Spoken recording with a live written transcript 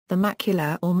The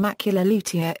macula or macula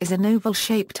lutea is an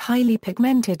oval-shaped highly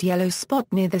pigmented yellow spot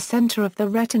near the center of the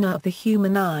retina of the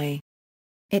human eye.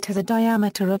 It has a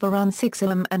diameter of around 6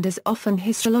 mm and is often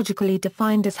histologically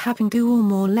defined as having 2 or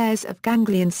more layers of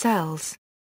ganglion cells.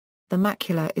 The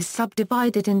macula is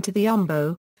subdivided into the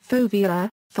umbo, foveola,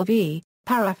 fovea,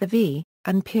 parafovea,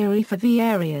 and perifovea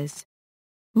areas.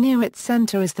 Near its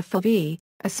center is the fovea,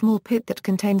 a small pit that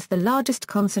contains the largest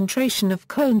concentration of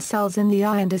cone cells in the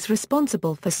eye and is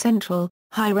responsible for central,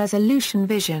 high-resolution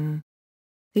vision.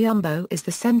 The umbo is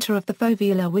the center of the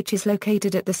foveola, which is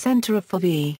located at the center of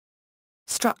fovea.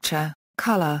 Structure,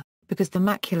 color. Because the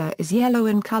macula is yellow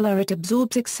in color, it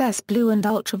absorbs excess blue and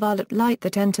ultraviolet light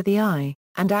that enter the eye,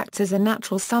 and acts as a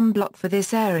natural sunblock for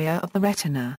this area of the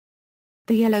retina.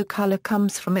 The yellow color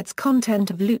comes from its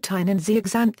content of lutein and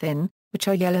zeaxanthin, which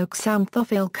are yellow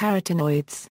xanthophyll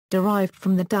carotenoids, derived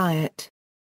from the diet.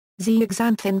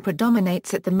 Zeaxanthin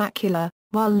predominates at the macula,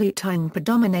 while lutein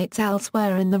predominates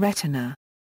elsewhere in the retina.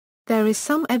 There is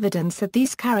some evidence that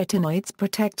these carotenoids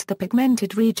protect the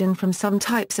pigmented region from some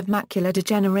types of macular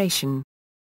degeneration.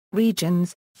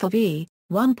 Regions: fovea,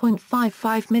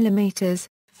 1.55 mm,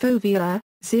 foveola,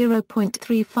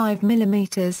 0.35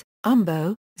 mm,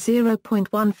 umbo,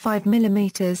 0.15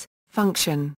 mm.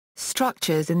 Function: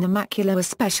 structures in the macula are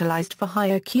specialized for high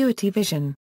acuity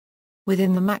vision.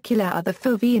 Within the macula are the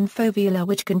fovea and foveola,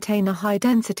 which contain a high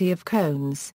density of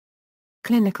cones.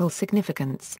 Clinical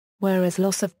significance: whereas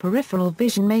loss of peripheral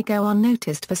vision may go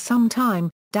unnoticed for some time,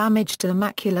 damage to the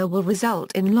macula will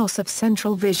result in loss of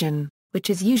central vision, which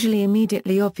is usually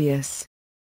immediately obvious.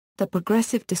 The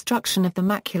progressive destruction of the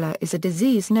macula is a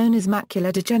disease known as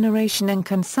macular degeneration and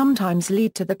can sometimes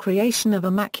lead to the creation of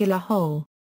a macular hole.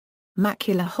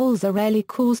 Macular holes are rarely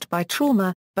caused by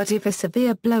trauma, but if a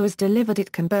severe blow is delivered,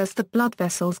 it can burst the blood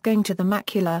vessels going to the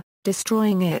macula,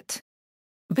 destroying it.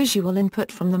 Visual input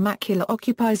from the macula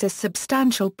occupies a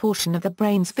substantial portion of the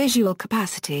brain's visual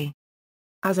capacity.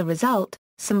 As a result,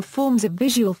 some forms of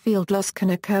visual field loss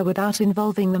can occur without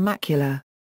involving the macula.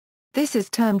 This is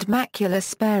termed macular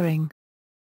sparing.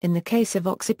 In the case of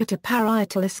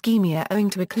occipitoparietal ischemia owing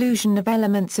to occlusion of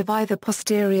elements of either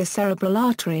posterior cerebral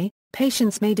artery,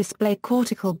 patients may display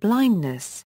cortical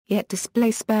blindness, yet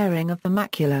display sparing of the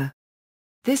macula.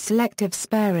 This selective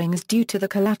sparing is due to the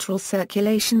collateral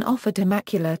circulation offered to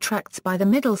macular tracts by the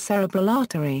middle cerebral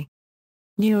artery.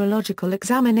 Neurological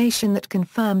examination that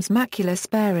confirms macular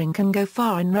sparing can go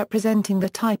far in representing the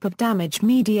type of damage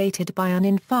mediated by an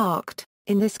infarct,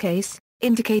 in this case,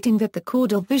 indicating that the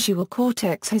caudal visual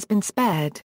cortex has been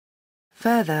spared.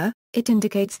 Further, it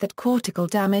indicates that cortical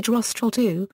damage rostral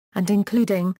to, and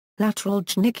including, lateral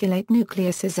geniculate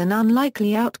nucleus is an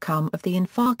unlikely outcome of the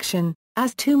infarction,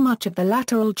 as too much of the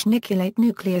lateral geniculate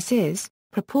nucleus is,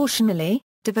 proportionally,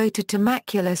 devoted to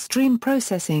macular stream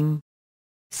processing.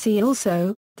 See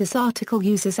also, this article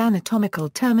uses anatomical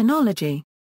terminology.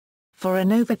 For an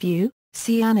overview,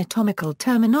 see anatomical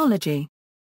terminology.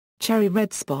 Cherry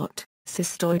red spot,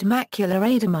 cystoid macular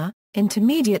edema,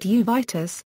 intermediate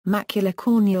uveitis, macular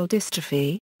corneal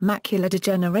dystrophy, macular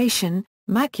degeneration,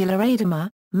 macular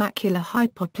edema, macular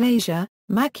hyperplasia,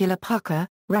 macular pucker.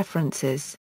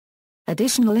 References.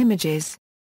 Additional images.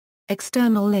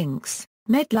 External links: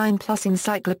 Medline plus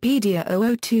Encyclopedia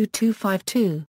 002252.